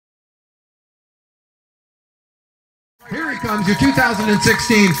Here he comes, your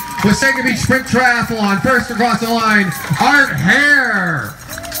 2016 Wasaga Beach Sprint Triathlon. First across the line, Hare.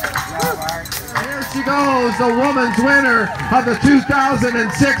 Here she goes, the woman's winner of the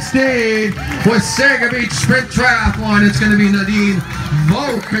 2016 Wasaga Beach Sprint Triathlon. It's going to be Nadine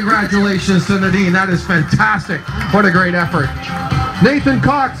Vogt. Congratulations to Nadine. That is fantastic. What a great effort. Nathan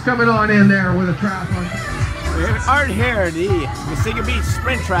Cox coming on in there with a triathlon. Hare, the Wasaga Beach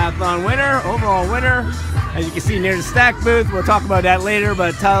Sprint Triathlon winner, overall winner. As you can see near the stack booth, we'll talk about that later,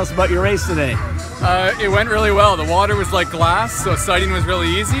 but tell us about your race today. It went really well. The water was like glass, so sighting was really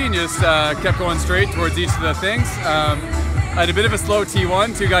easy and just kept going straight towards each of the things. I had a bit of a slow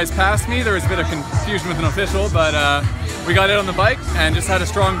T1, two guys passed me. There was a bit of confusion with an official, but we got out on the bike and just had a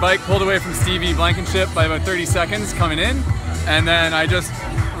strong bike, pulled away from Stevie Blankenship by about 30 seconds coming in, and then I just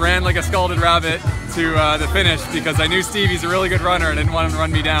ran like a scalded rabbit to the finish because I knew Stevie's a really good runner and didn't want him to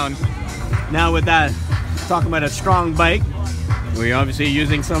run me down. Now with that, talking about a strong bike, we're obviously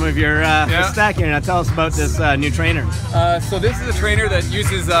using some of your stack here. Now tell us about this new trainer. So this is a trainer that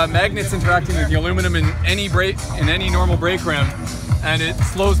uses magnets interacting with the aluminum in any normal brake rim, and it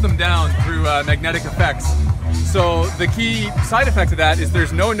slows them down through magnetic effects. So the key side effect of that is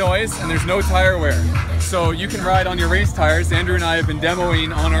there's no noise and there's no tire wear. So you can ride on your race tires. Andrew and I have been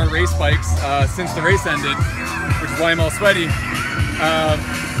demoing on our race bikes since the race ended, which is why I'm all sweaty.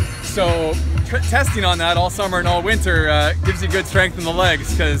 So testing on that all summer and all winter gives you good strength in the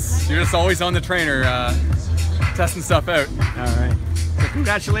legs because you're just always on the trainer testing stuff out. All right. So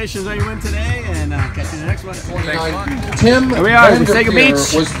congratulations on your win today, and catch you in the next one. Tim Here we are, Wasaga Beach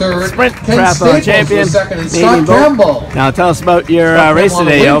was third. Sprint Ken Triathlon Staples champion, was second, and Nadine Scott Vogt. Now tell us about your race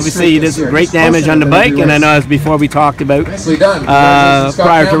today. Obviously you did some great damage on the bike, and I know as before we talked about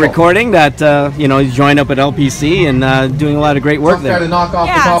prior to recording that you know, you joined up at LPC and doing a lot of great work there. To knock off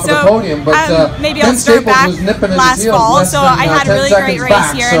the top of the podium, but maybe I'll start back last fall. So I had a really great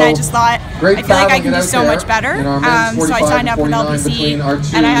race here, and I just thought I feel like I can do so much better. So I signed up with LPC,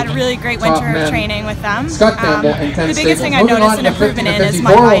 and I had a really great winter of training with them. The biggest thing I noticed an improvement in is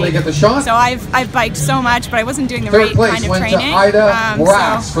my bike. So I've biked so much, but I wasn't doing the right kind of training.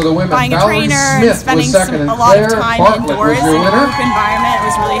 So buying a trainer and spending a lot of time indoors in a group environment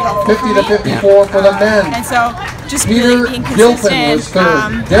was really helpful for me. 50 to 54 for the men. And so just really being consistent.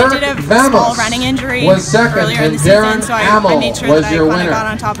 I did have a small running injury earlier in the season, so I made sure that I kind of got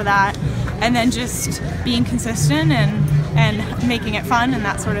on top of that. And then just being consistent and making it fun and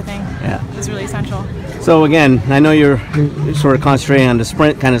that sort of thing was really essential. So again, I know you're sort of concentrating on the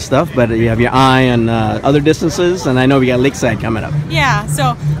sprint kind of stuff, but you have your eye on other distances, and I know we got Lakeside coming up. Yeah,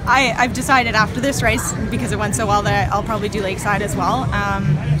 so I've decided after this race, because it went so well, that I'll probably do Lakeside as well.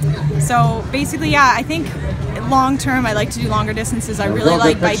 So basically, yeah, I think long term I like to do longer distances. I really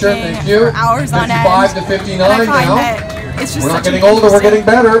like biking for hours on end. 55 to 59 and I find now. that it's just we're not such getting an older, we're getting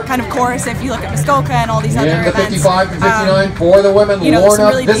better. Kind of course, if you look at Muskoka and all these other the events. 55 to 59 for the women. You know, Lorna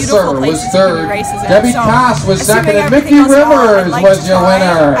really Visser was third. Debbie Cass was second, and Mickey Rivers was your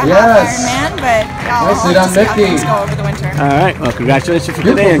winner. Yes. Ironman, but nicely done, Mickey. Go over the winter. All right. Well, congratulations for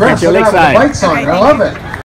today, and catch you Lakeside. I love it.